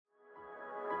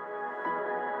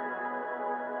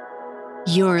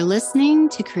You're listening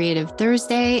to Creative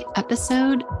Thursday,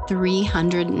 episode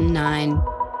 309.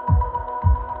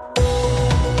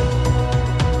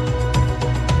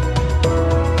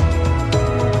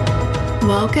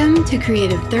 Welcome to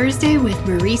Creative Thursday with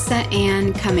Marisa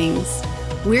Ann Cummings.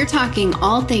 We're talking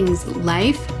all things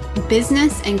life,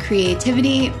 business, and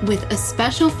creativity with a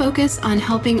special focus on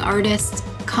helping artists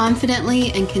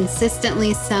confidently and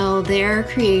consistently sell their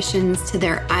creations to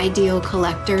their ideal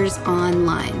collectors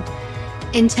online.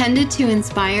 Intended to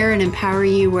inspire and empower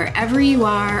you wherever you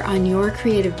are on your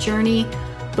creative journey,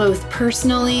 both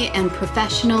personally and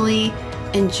professionally.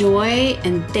 Enjoy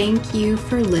and thank you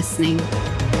for listening.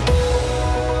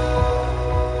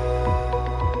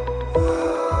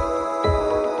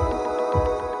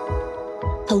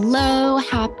 Hello,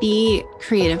 happy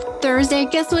Creative Thursday.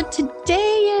 Guess what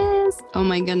today is? Oh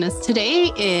my goodness,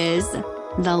 today is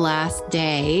the last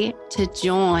day to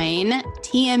join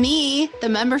TME, the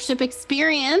membership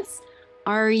experience.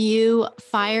 Are you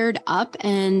fired up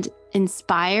and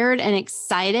inspired and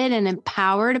excited and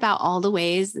empowered about all the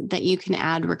ways that you can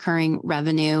add recurring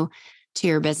revenue to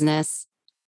your business?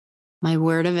 My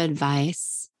word of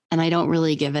advice, and I don't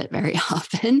really give it very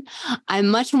often. I'm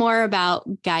much more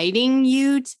about guiding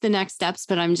you to the next steps,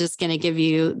 but I'm just going to give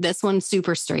you this one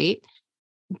super straight.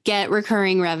 Get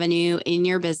recurring revenue in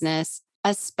your business,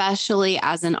 especially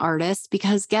as an artist,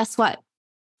 because guess what?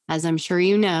 As I'm sure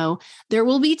you know, there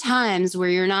will be times where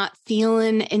you're not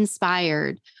feeling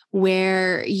inspired,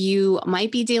 where you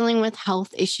might be dealing with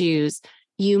health issues.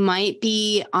 You might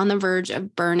be on the verge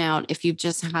of burnout if you've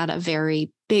just had a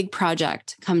very big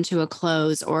project come to a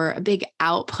close or a big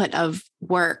output of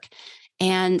work.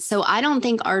 And so I don't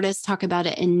think artists talk about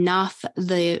it enough,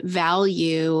 the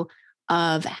value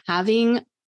of having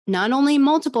not only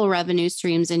multiple revenue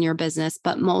streams in your business,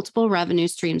 but multiple revenue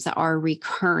streams that are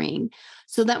recurring,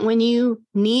 so that when you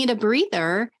need a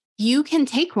breather, you can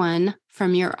take one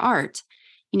from your art.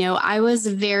 You know, I was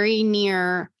very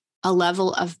near a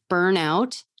level of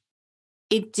burnout.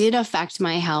 It did affect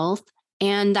my health.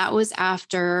 And that was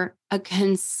after a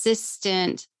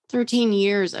consistent 13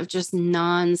 years of just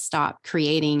nonstop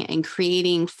creating and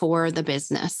creating for the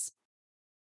business.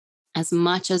 As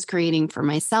much as creating for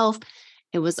myself,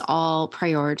 it was all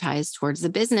prioritized towards the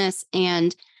business.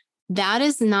 And that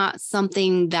is not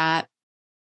something that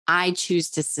I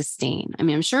choose to sustain. I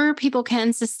mean, I'm sure people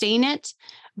can sustain it,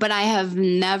 but I have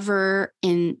never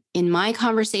in my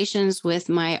conversations with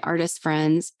my artist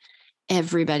friends,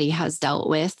 everybody has dealt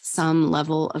with some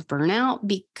level of burnout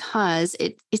because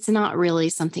it's not really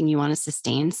something you want to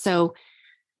sustain. So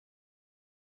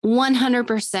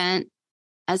 100%,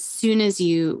 as soon as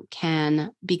you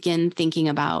can, begin thinking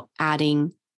about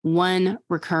adding one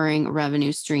recurring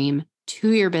revenue stream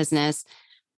to your business.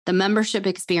 The membership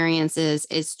experiences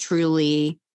is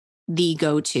truly the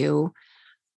go-to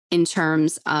in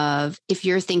terms of if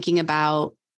you're thinking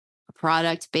about a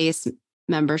product-based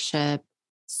membership,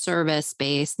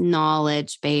 service-based,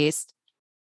 knowledge-based.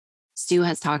 Stu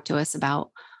has talked to us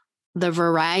about the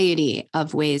variety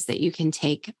of ways that you can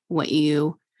take what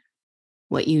you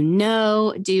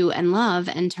know, do, and love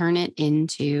and turn it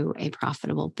into a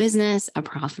profitable business, a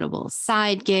profitable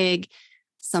side gig,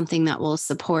 something that will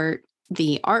support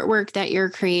the artwork that you're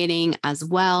creating as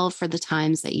well for the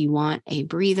times that you want a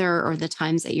breather or the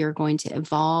times that you're going to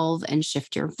evolve and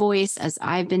shift your voice, as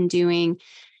I've been doing.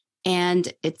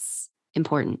 And it's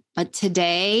important. But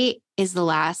today is the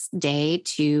last day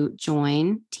to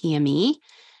join TME.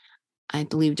 I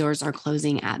believe doors are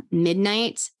closing at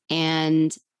midnight.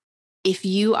 And if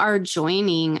you are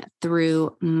joining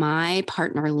through my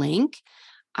partner link,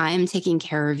 I'm taking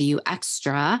care of you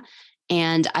extra.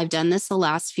 And I've done this the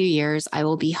last few years. I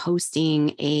will be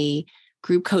hosting a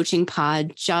group coaching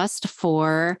pod just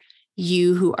for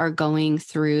you who are going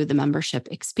through the membership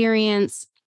experience.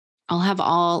 I'll have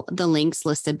all the links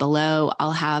listed below.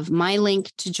 I'll have my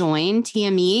link to join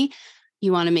TME.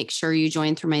 You want to make sure you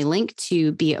join through my link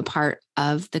to be a part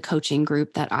of the coaching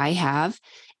group that I have.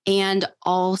 And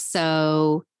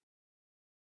also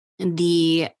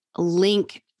the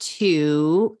link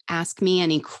to ask me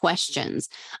any questions.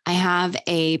 I have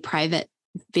a private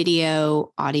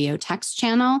video, audio, text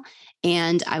channel,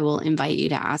 and I will invite you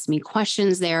to ask me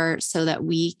questions there so that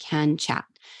we can chat.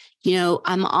 You know,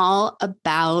 I'm all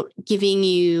about giving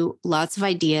you lots of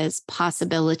ideas,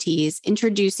 possibilities,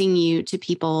 introducing you to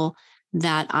people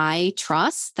that I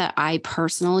trust, that I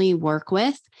personally work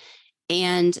with,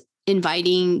 and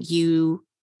inviting you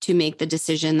to make the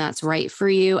decision that's right for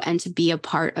you and to be a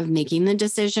part of making the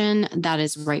decision that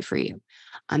is right for you.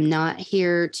 I'm not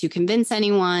here to convince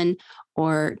anyone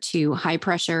or to high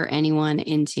pressure anyone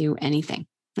into anything.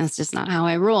 That's just not how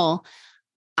I roll.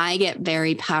 I get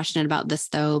very passionate about this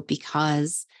though,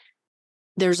 because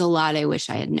there's a lot I wish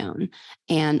I had known.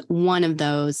 And one of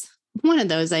those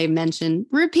I mentioned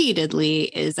repeatedly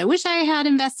is I wish I had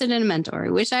invested in a mentor. I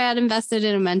wish I had invested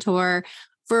in a mentor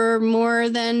for more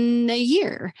than a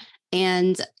year.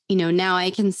 And, now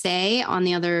I can say on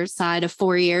the other side of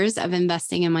 4 years of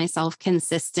investing in myself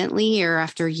consistently year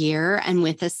after year and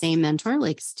with the same mentor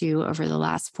like Stu over the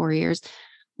last 4 years,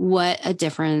 what a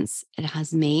difference it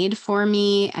has made for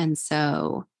me. And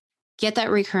so get that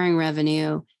recurring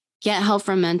revenue, get help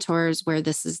from mentors where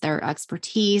this is their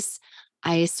expertise.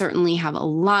 I certainly have a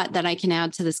lot that I can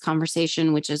add to this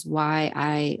conversation, which is why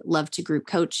I love to group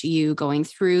coach you going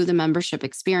through the membership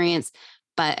experience.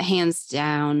 But hands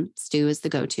down, Stu is the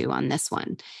go-to on this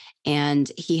one.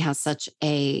 And he has such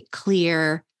a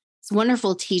clear,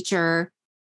 wonderful teacher,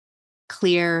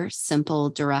 clear, simple,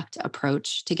 direct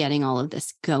approach to getting all of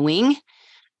this going.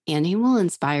 And he will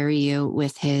inspire you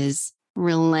with his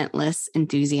relentless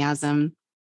enthusiasm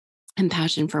and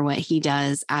passion for what he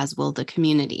does, as will the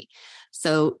community.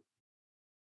 So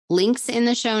links in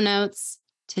the show notes.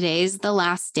 Today's the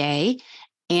last day.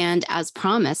 And as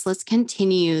promised, let's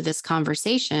continue this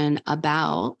conversation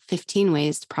about 15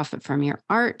 ways to profit from your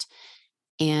art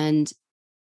and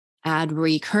add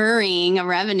recurring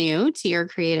revenue to your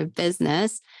creative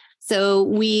business. So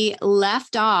we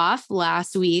left off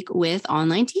last week with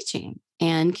online teaching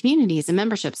and communities and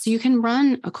memberships. So you can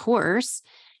run a course,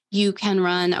 you can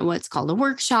run what's called a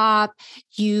workshop,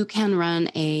 you can run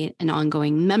an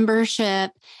ongoing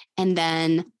membership, and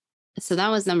then so that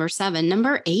was number 7.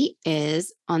 Number 8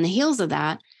 is on the heels of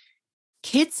that,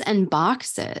 kits and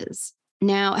boxes.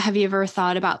 Now, have you ever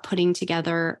thought about putting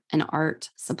together an art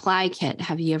supply kit?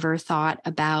 Have you ever thought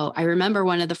about, I remember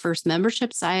one of the first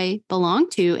memberships I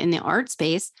belonged to in the art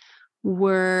space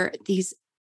were these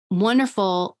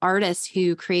wonderful artists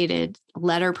who created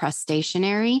letterpress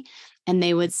stationery, and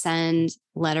they would send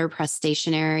letterpress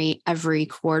stationery every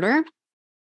quarter.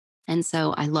 And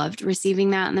so I loved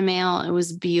receiving that in the mail. It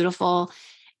was beautiful.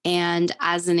 And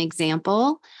as an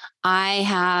example, I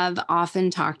have often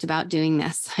talked about doing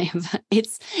this.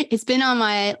 It's been on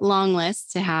my long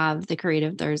list to have the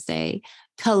Creative Thursday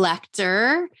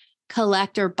collector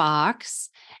box.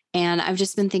 And I've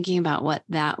just been thinking about what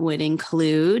that would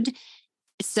include.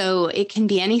 So it can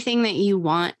be anything that you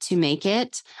want to make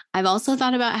it. I've also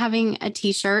thought about having a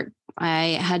t-shirt.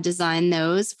 I had designed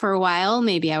those for a while.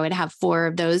 Maybe I would have 4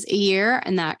 of those a year,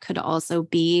 and that could also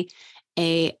be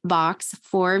a box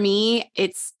for me.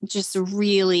 It's just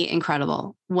really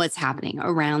incredible what's happening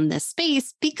around this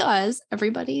space because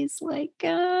everybody's like,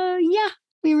 yeah,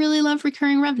 we really love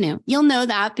recurring revenue. You'll know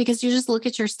that because you just look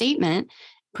at your statement.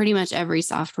 Pretty much every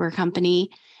software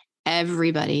company,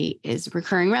 everybody is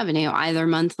recurring revenue, either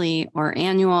monthly or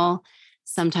annual,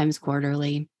 sometimes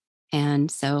quarterly.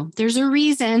 And so there's a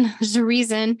reason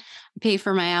I pay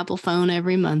for my Apple phone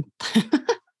every month.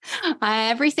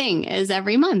 Everything is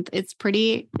every month. It's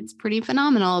pretty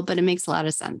phenomenal, but it makes a lot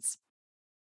of sense.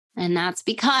 And that's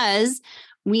because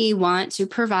we want to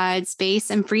provide space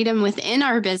and freedom within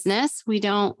our business. We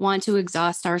don't want to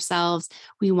exhaust ourselves.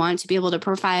 We want to be able to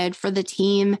provide for the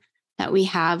team that we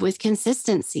have with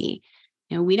consistency.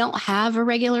 We don't have a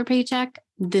regular paycheck.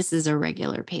 This is a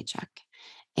regular paycheck.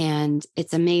 And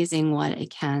it's amazing what it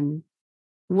can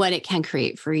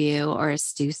create for you. Or as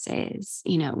Stu says,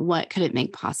 what could it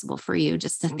make possible for you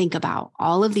just to think about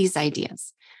all of these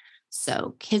ideas?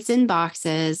 So kits and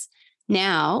boxes.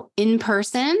 Now, in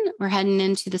person, we're heading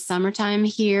into the summertime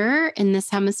here in this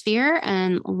hemisphere,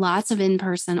 and lots of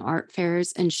in-person art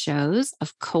fairs and shows,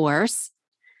 of course.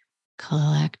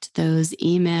 Collect those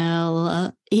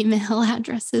email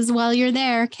addresses while you're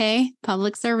there, okay?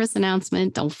 Public service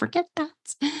announcement. Don't forget that.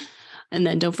 And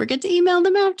then don't forget to email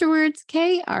them afterwards,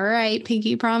 okay? All right,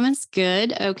 pinky promise.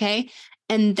 Good, okay.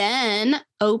 And then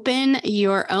open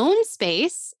your own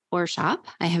space or shop.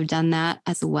 I have done that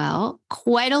as well.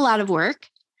 Quite a lot of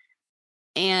work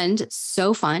and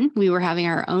so fun. We were having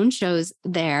our own shows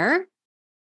there.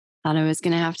 Thought I was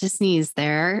going to have to sneeze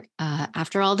there.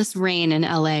 After all this rain in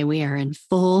LA, we are in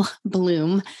full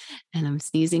bloom and I'm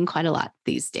sneezing quite a lot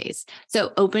these days.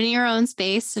 So open your own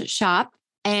space, shop.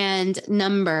 And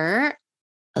number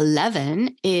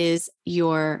 11 is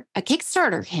a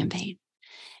Kickstarter campaign.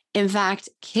 In fact,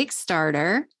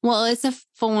 Kickstarter, well, it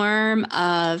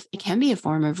can be a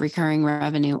form of recurring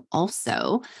revenue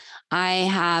also. I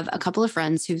have a couple of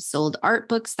friends who sold art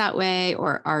books that way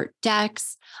or art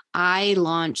decks. I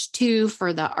launched 2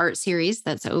 for the art series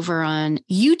that's over on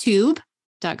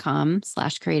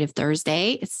youtube.com/Creative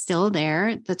Thursday. It's still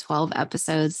there. The 12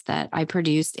 episodes that I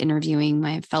produced interviewing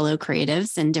my fellow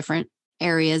creatives in different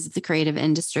areas of the creative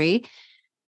industry.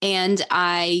 And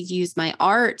I use my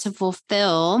art to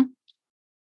fulfill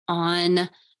on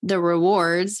the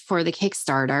rewards for the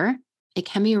Kickstarter. It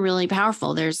can be really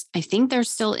powerful. I think there's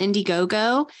still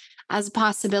Indiegogo as a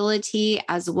possibility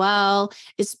as well.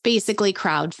 It's basically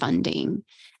crowdfunding.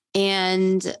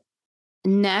 And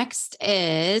next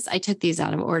is, I took these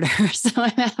out of order, so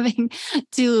I'm having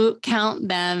to count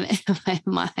them in my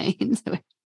mind.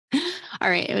 All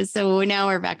right, so now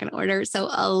we're back in order. So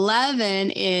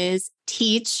 11 is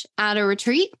teach at a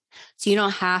retreat. So you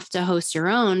don't have to host your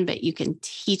own, but you can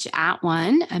teach at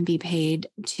one and be paid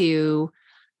to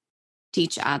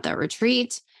teach at the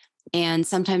retreat. And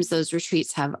sometimes those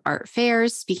retreats have art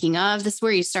fairs. Speaking of, this is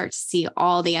where you start to see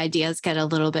all the ideas get a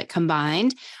little bit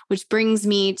combined, which brings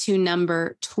me to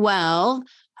number 12,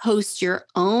 host your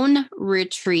own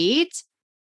retreat.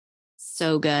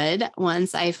 So good.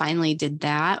 Once I finally did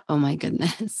that, oh my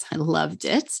goodness, I loved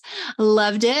it.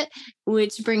 Loved it,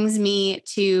 which brings me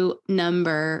to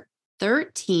number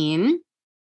 13,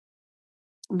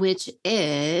 which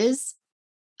is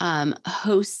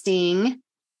hosting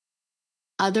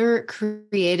other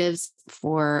creatives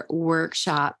for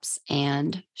workshops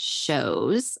and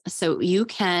shows. So you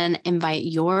can invite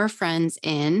your friends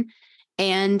in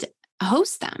and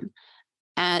host them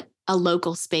at a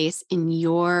local space in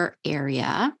your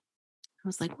area. I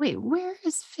was like, wait, where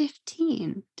is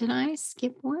 15? Did I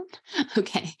skip one?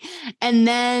 Okay. And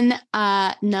then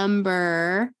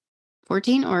number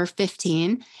 14 or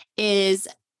 15 is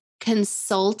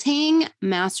consulting,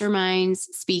 masterminds,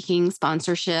 speaking,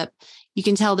 sponsorship. You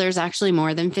can tell there's actually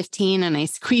more than 15, and I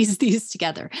squeezed these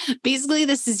together. Basically,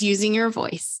 this is using your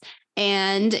voice.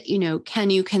 And, can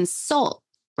you consult,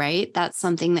 right? That's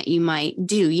something that you might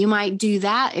do. You might do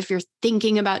that if you're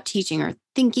thinking about teaching or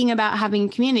thinking about having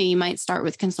a community. You might start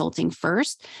with consulting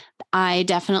first. I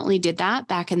definitely did that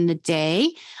back in the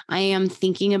day. I am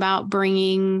thinking about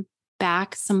bringing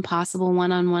back some possible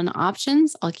one-on-one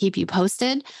options. I'll keep you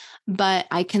posted. But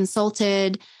I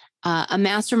consulted. A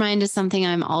mastermind is something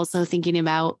I'm also thinking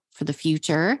about for the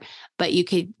future, but you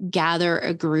could gather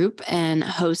a group and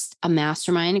host a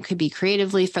mastermind. It could be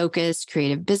creatively focused,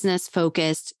 creative business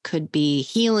focused, could be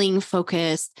healing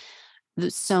focused.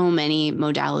 There's so many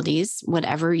modalities,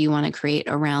 whatever you want to create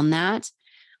around that.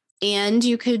 And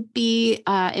you could be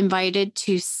invited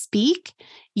to speak.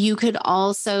 You could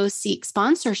also seek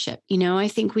sponsorship. I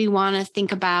think we want to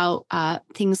think about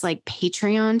things like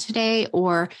Patreon today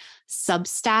or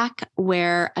Substack,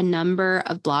 where a number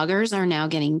of bloggers are now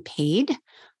getting paid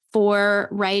for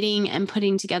writing and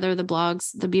putting together the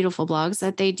blogs, the beautiful blogs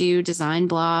that they do, design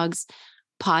blogs,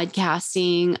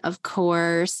 podcasting, of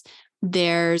course.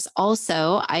 There's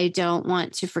also, I don't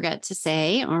want to forget to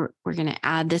say, or we're going to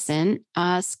add this in,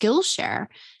 Skillshare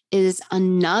is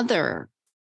another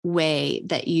way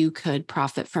that you could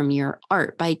profit from your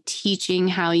art by teaching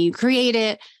how you create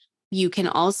it. You can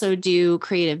also do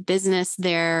creative business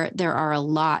there. There are a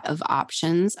lot of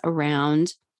options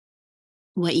around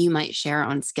what you might share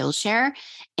on Skillshare,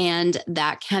 and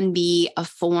that can be a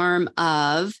form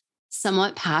of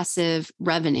somewhat passive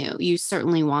revenue. You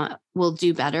certainly will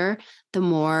do better the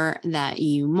more that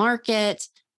you market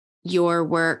your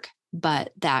work,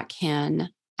 but that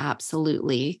can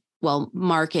absolutely,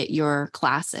 market your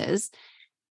classes.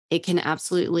 It can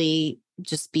absolutely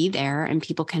just be there and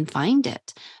people can find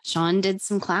it. Sean did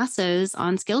some classes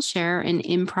on Skillshare in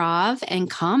improv and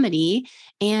comedy,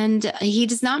 and he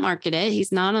does not market it.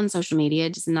 He's not on social media,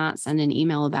 does not send an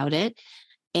email about it.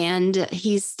 And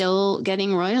he's still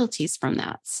getting royalties from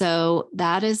that. So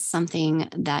that is something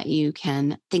that you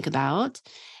can think about.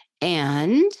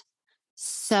 And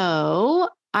so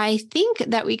I think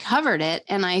that we covered it.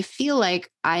 And I feel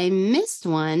like I missed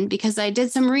one because I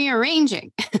did some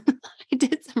rearranging. I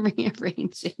did some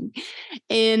rearranging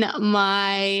in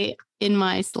my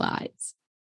slides.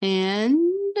 And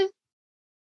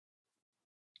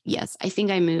yes, I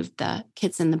think I moved the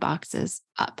kits in the boxes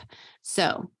up.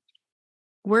 So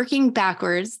working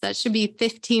backwards, that should be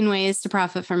 15 ways to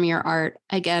profit from your art.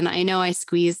 Again, I know I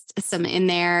squeezed some in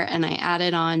there and I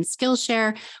added on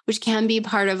Skillshare, which can be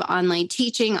part of online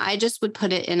teaching. I just would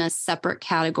put it in a separate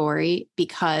category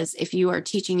because if you are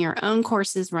teaching your own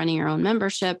courses, running your own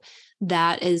membership,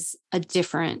 that is a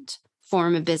different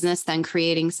form of business than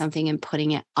creating something and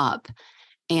putting it up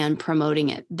and promoting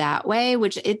it that way,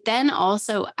 which it then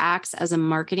also acts as a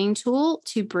marketing tool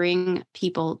to bring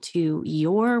people to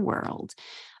your world.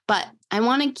 But I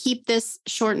want to keep this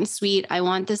short and sweet. I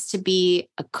want this to be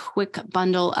a quick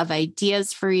bundle of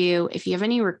ideas for you. If you have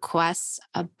any requests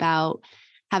about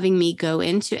having me go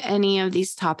into any of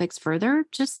these topics further,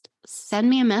 just send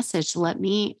me a message. Let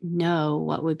me know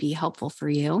what would be helpful for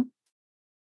you.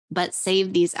 But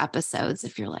save these episodes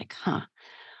if you're like,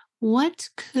 what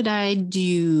could I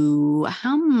do?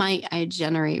 How might I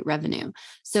generate revenue?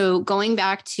 So going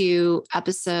back to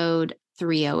episode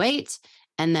 308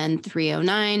 and then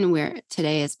 309, where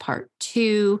today is part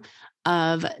 2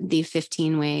 of the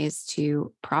 15 ways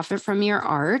to profit from your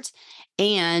art,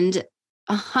 and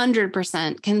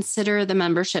 100% consider the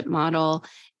membership model.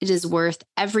 It is worth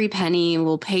every penny.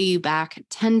 Will pay you back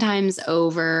 10 times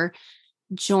over.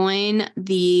 Join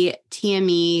the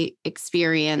TME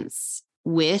experience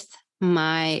with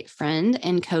my friend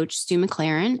and coach, Stu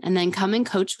McLaren, and then come and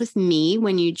coach with me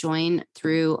when you join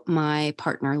through my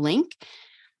partner link.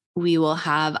 We will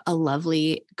have a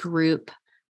lovely group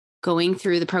going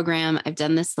through the program. I've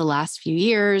done this the last few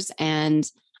years, and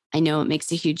I know it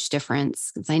makes a huge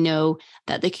difference because I know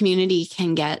that the community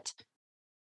can get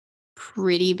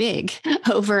pretty big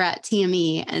over at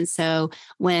TME. And so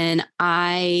when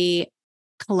I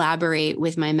collaborate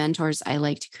with my mentors, I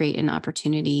like to create an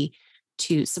opportunity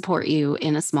to support you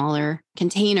in a smaller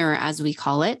container, as we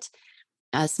call it,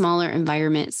 a smaller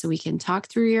environment, so we can talk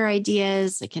through your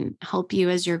ideas. I can help you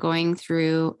as you're going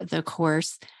through the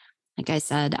course. Like I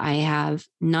said, I have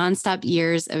nonstop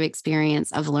years of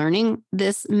experience of learning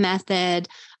this method,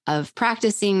 of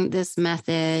practicing this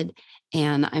method,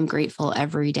 and I'm grateful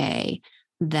every day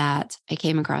that I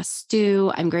came across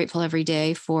Stu. I'm grateful every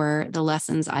day for the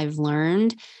lessons I've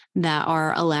learned that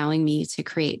are allowing me to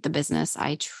create the business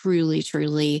I truly,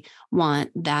 truly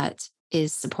want, that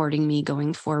is supporting me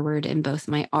going forward in both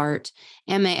my art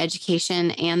and my education,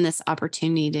 and this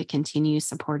opportunity to continue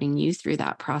supporting you through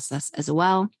that process as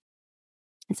well.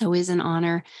 It's always an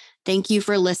honor. Thank you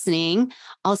for listening.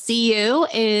 I'll see you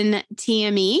in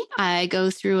TME. I go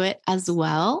through it as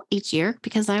well each year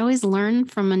because I always learn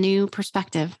from a new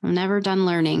perspective. I'm never done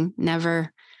learning.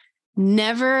 Never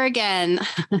again.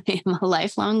 I'm a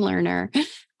lifelong learner.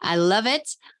 I love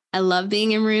it. I love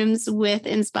being in rooms with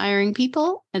inspiring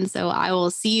people. And so I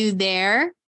will see you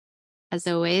there. As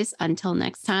always, until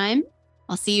next time,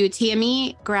 I'll see you at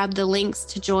TME. Grab the links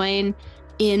to join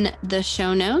in the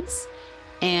show notes.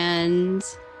 And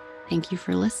thank you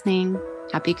for listening.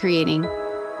 Happy creating.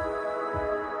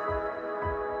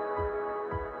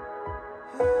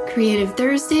 Creative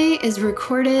Thursday is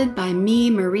recorded by me,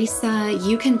 Marisa.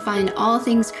 You can find all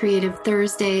things Creative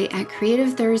Thursday at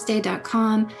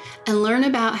creativethursday.com and learn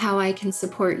about how I can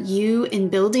support you in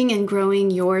building and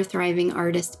growing your thriving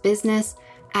artist business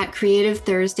at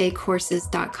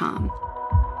creativethursdaycourses.com.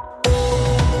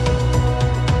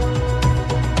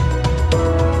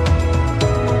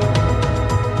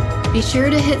 Be sure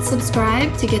to hit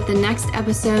subscribe to get the next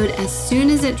episode as soon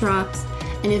as it drops.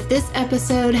 And if this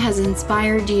episode has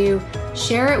inspired you,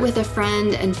 share it with a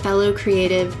friend and fellow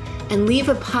creative, and leave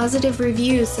a positive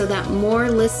review so that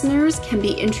more listeners can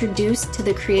be introduced to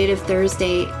the Creative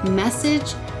Thursday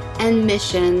message and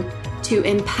mission to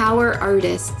empower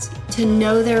artists to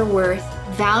know their worth,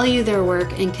 value their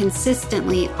work, and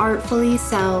consistently, artfully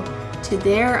sell to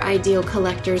their ideal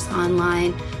collectors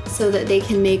online so that they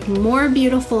can make more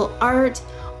beautiful art,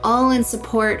 all in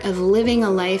support of living a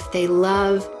life they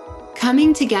love.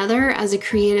 Coming together as a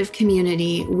creative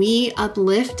community, we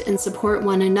uplift and support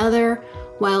one another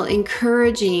while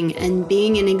encouraging and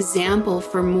being an example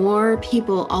for more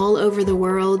people all over the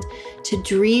world to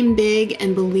dream big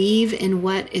and believe in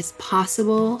what is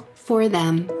possible for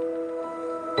them.